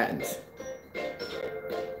by my patents.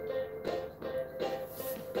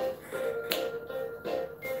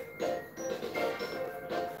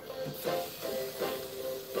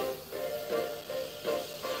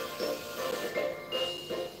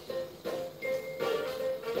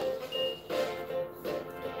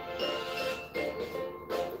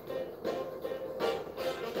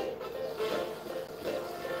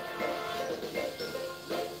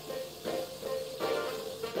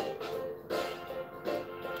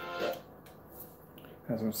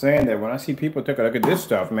 As I'm saying that, when I see people take a look at this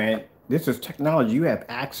stuff, man, this is technology you have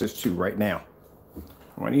access to right now.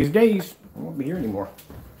 One of these days, it won't be here anymore.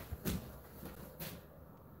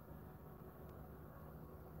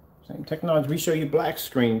 Same technology. We show you black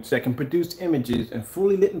screens that can produce images in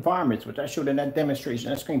fully lit environments, which I showed in that demonstration.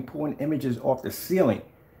 That screen pulling images off the ceiling.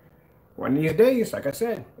 One of these days, like I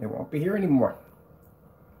said, it won't be here anymore.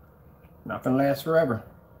 Nothing lasts forever.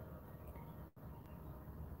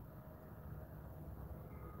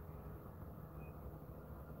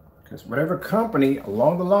 Because whatever company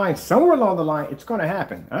along the line, somewhere along the line, it's going to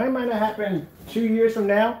happen. It might not happen 2 years from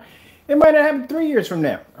now. It might not happen 3 years from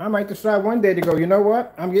now. I might decide one day to go, you know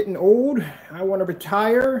what? I'm getting old. I want to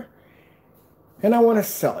retire. And I want to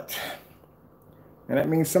sell it. And that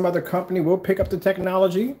means some other company will pick up the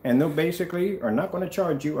technology. And they'll basically are not going to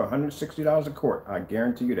charge you $160 a quart. I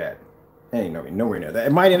guarantee you that. Ain't nowhere near that.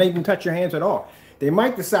 It might not even touch your hands at all. They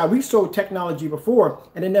might decide we sold technology before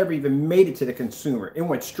and it never even made it to the consumer. It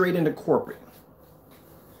went straight into corporate.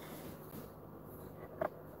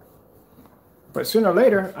 But sooner or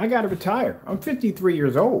later, I got to retire. I'm 53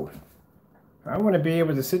 years old. I want to be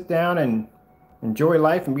able to sit down and enjoy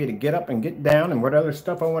life and be able to get up and get down and what other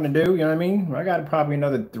stuff I want to do. You know what I mean? I got probably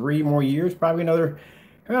another 3 more years, probably another,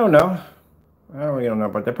 I don't know. I really don't know,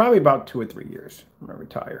 but they're probably about 2 or 3 years. I'm going to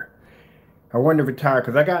retire. I wanted to retire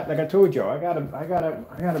because I got, like I told y'all, I got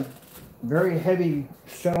a very heavy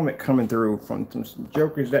settlement coming through from some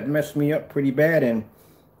jokers that messed me up pretty bad, and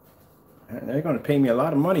they're going to pay me a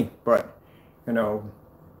lot of money. But you know,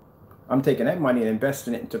 I'm taking that money and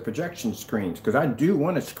investing it into projection screens because I do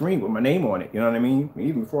want a screen with my name on it. You know what I mean?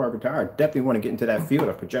 Even before I retire, I definitely want to get into that field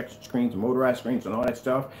of projection screens and motorized screens and all that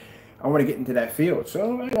stuff. I want to get into that field.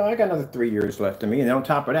 So, you know, I got another 3 years left of me. And on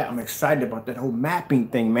top of that, I'm excited about that whole mapping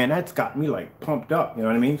thing, man. That's got me, like, pumped up. You know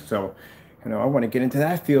what I mean? So, you know, I want to get into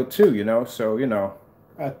that field, too, you know. So, you know,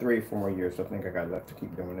 I have 3 or 4 more years I think I got left to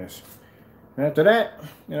keep doing this. And after that,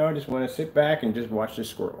 you know, I just want to sit back and just watch the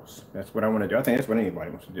squirrels. That's what I want to do. I think that's what anybody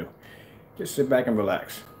wants to do. Just sit back and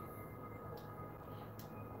relax.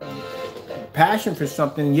 Passion for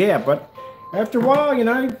something, yeah. But after a while, you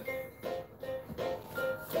know,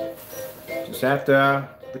 just have to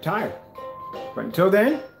retire. But until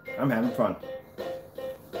then, I'm having fun.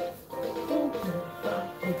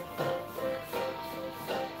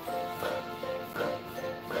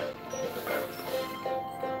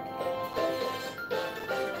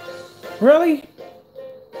 Really?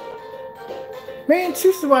 Man, this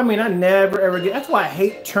is what I mean. I never ever get. That's why I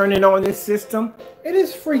hate turning on this system. It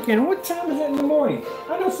is freaking. What time is it in the morning?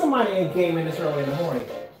 I know somebody ain't gaming this early in the morning.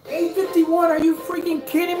 8:51. Are you freaking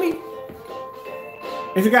kidding me?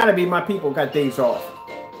 It's got to be my people got days off.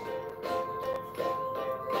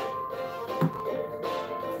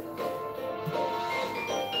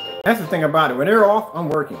 That's the thing about it. When they're off, I'm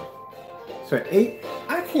working. So at 8,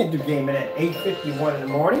 I can't do gaming at 8:51 in the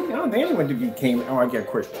morning. I don't think anyone do gaming. Oh, I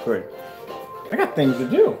get good. I got things to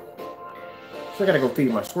do. So I gotta go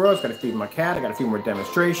feed my squirrels, gotta feed my cat, I got a few more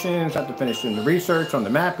demonstrations, I have to finish doing the research on the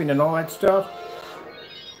mapping and all that stuff.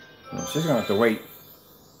 And she's gonna have to wait.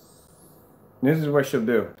 This is what she'll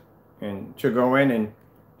do. And she'll go in and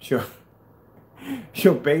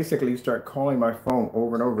she'll basically start calling my phone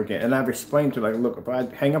over and over again. And I've explained to her, like, look, if I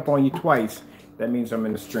hang up on you twice, that means I'm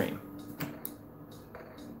in the stream.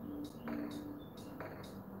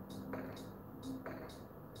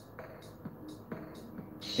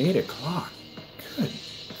 $8 o'clock. Good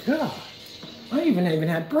God. I haven't even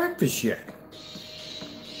had breakfast yet.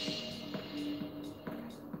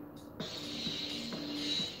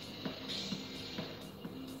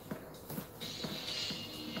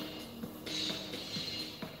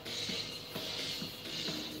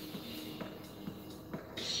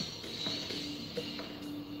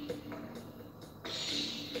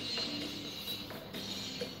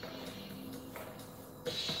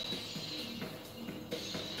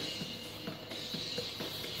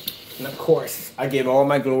 And of course, I give all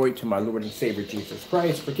my glory to my Lord and Savior Jesus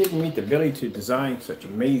Christ for giving me the ability to design such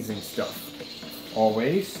amazing stuff.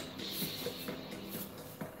 Always.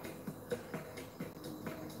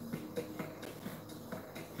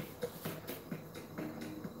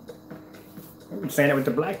 I'm saying that with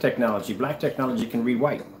the black technology. Black technology can read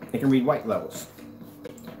white. It can read white levels.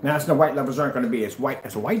 Now, the white levels aren't going to be as white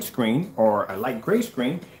as a white screen or a light gray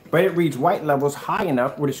screen, but it reads white levels high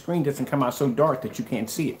enough where the screen doesn't come out so dark that you can't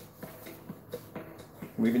see it.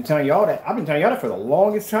 We've been telling y'all that. I've been telling y'all that for the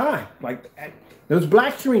longest time. Like those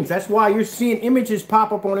black screens, that's why you're seeing images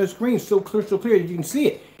pop up on those screens so clear that you can see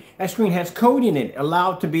it. That screen has coding in it,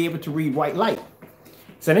 allowed to be able to read white light.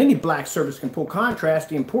 So any black service can pull contrast.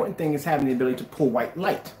 The important thing is having the ability to pull white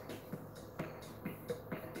light.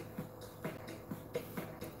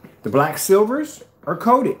 The black silvers are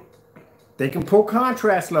coded. They can pull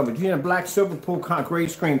contrast levels. You know, black silver pull gray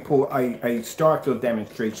screen pull a star field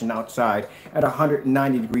demonstration outside at a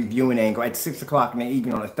 190-degree viewing angle at 6 o'clock in the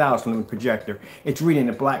evening on a 1,000-lumen projector. It's reading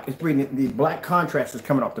the black. It's reading the black contrast is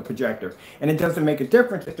coming off the projector, and it doesn't make a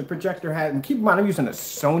difference if the projector has. And keep in mind, I'm using a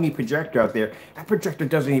Sony projector out there. That projector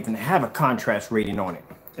doesn't even have a contrast rating on it.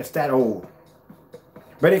 It's that old,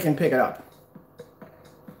 but it can pick it up.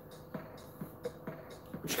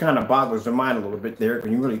 Which kind of boggles the mind a little bit there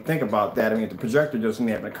when you really think about that. I mean, if the projector doesn't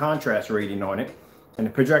have a contrast rating on it, and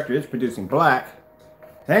the projector is producing black,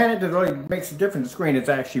 then it really makes a difference. The screen is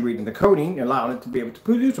actually reading the coding, allowing it to be able to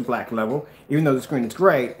produce a black level, even though the screen is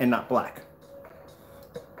gray and not black.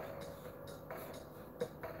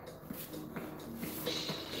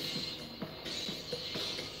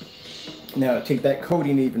 Now, to take that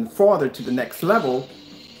coding even farther to the next level,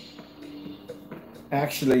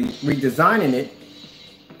 actually redesigning it,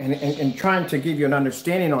 and trying to give you an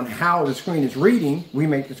understanding on how the screen is reading, we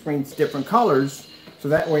make the screens different colors. So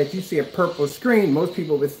that way, if you see a purple screen, most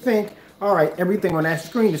people would think, all right, everything on that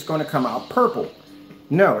screen is going to come out purple.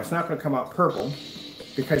 No, it's not going to come out purple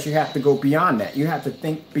because you have to go beyond that. You have to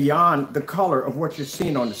think beyond the color of what you're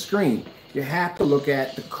seeing on the screen. You have to look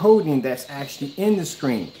at the coding that's actually in the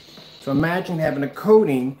screen. So imagine having a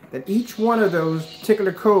coding that each one of those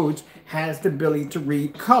particular codes has the ability to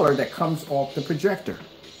read color that comes off the projector.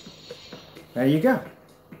 There you go.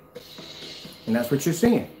 And that's what you're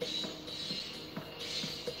seeing.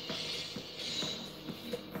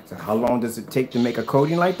 So how long does it take to make a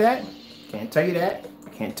coding like that? Can't tell you that.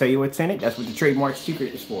 Can't tell you what's in it. That's what the trademark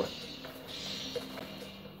secret is for.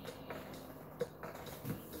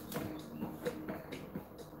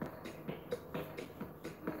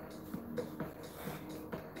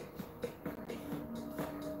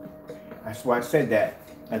 That's why I said that.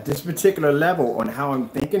 At this particular level on how I'm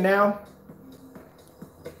thinking now,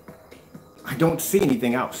 I don't see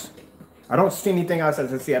anything else. I don't see anything else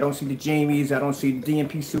as I see. I don't see the Jamies. I don't see the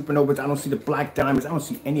DMP supernovas. I don't see the black diamonds. I don't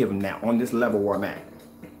see any of them now on this level where I'm at.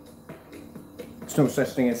 There's no such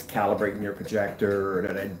thing as calibrating your projector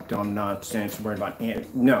or that dumb nonsense worried about.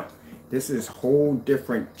 No, this is a whole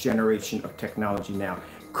different generation of technology now.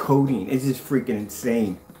 Coding is just freaking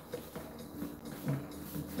insane.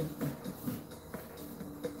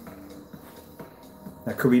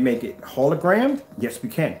 Now, could we make it hologrammed? Yes, we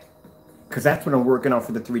can. Because that's what I'm working on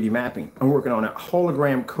for the 3D mapping. I'm working on a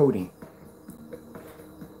hologram coding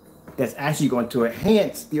that's actually going to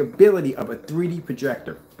enhance the ability of a 3D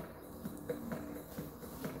projector.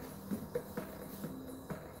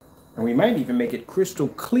 And we might even make it crystal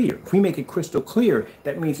clear. If we make it crystal clear,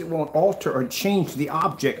 that means it won't alter or change the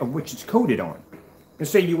object of which it's coded on. And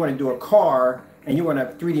say you want to do a car and you want to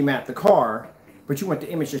 3D map the car, but you want the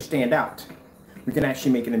image to stand out. We can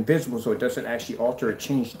actually make it invisible so it doesn't actually alter or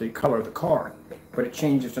change the color of the car, but it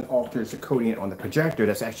changes and alters the coding on the projector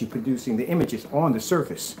that's actually producing the images on the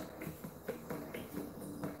surface.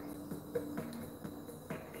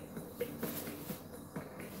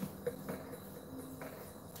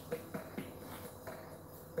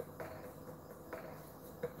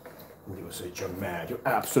 You will say, you're mad. You're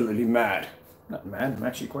absolutely mad. Not mad. I'm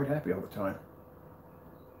actually quite happy all the time.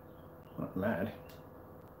 Not mad.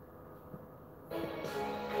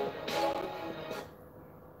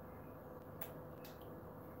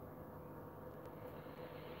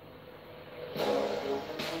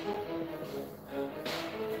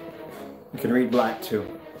 You can read black too.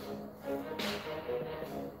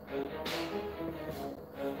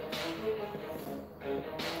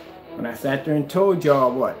 When I sat there and told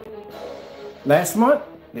y'all what? Last month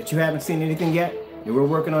that you haven't seen anything yet, that we're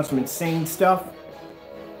working on some insane stuff.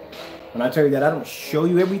 When I tell you that I don't show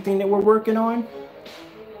you everything that we're working on.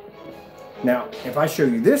 Now, if I show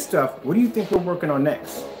you this stuff, what do you think we're working on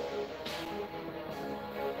next?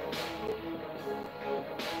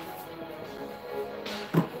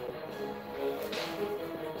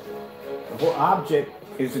 The whole object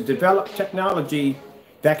is to develop technology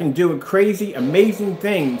that can do crazy, amazing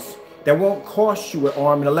things that won't cost you an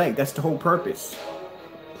arm and a leg. That's the whole purpose.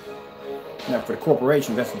 Now, for the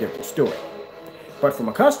corporations, that's a different story. But for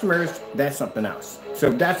my customers, that's something else. So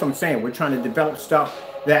that's what I'm saying. We're trying to develop stuff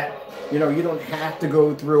that, you know, you don't have to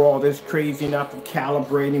go through all this crazy enough of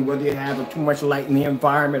calibrating, whether you have too much light in the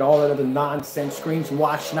environment, all that other nonsense, screens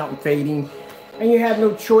washing out and fading. And you have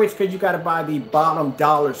no choice because you got to buy the bottom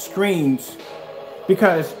dollar screens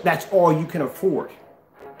because that's all you can afford.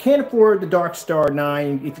 Can't afford the Dark Star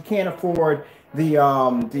 9. If you can't afford the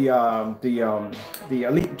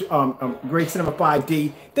Elite Great Cinema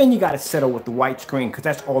 5D, then you got to settle with the white screen because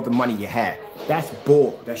that's all the money you have. That's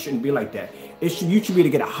bull. That shouldn't be like that. You should be able to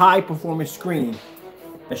get a high performance screen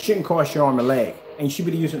that shouldn't cost your arm and leg, and you should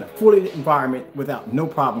be using a fully lit environment without no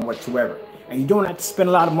problem whatsoever. And you don't have to spend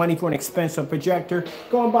a lot of money for an expensive projector.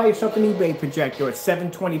 Go and buy yourself an eBay projector at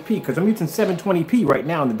 720p because I'm using 720p right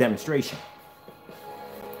now in the demonstration.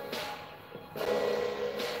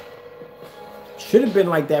 Should have been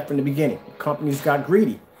like that from the beginning. Companies got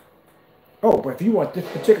greedy. Oh, but if you want this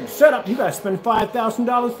particular setup, you got to spend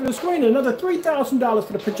 $5,000 for the screen and another $3,000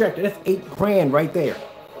 for the projector. That's $8 grand right there.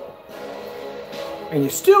 And you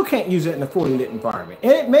still can't use it in a fully lit environment.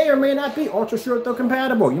 And it may or may not be ultra short though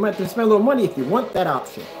compatible. You might have to spend a little money if you want that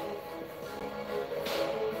option.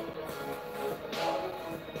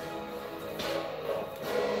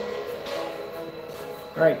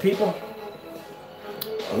 All right, people.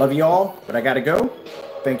 I love you all, but I gotta go.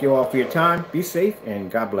 Thank you all for your time. Be safe and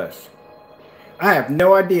God bless. I have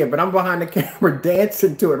no idea, but I'm behind the camera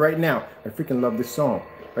dancing to it right now. I freaking love this song.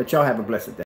 All right, y'all have a blessed day.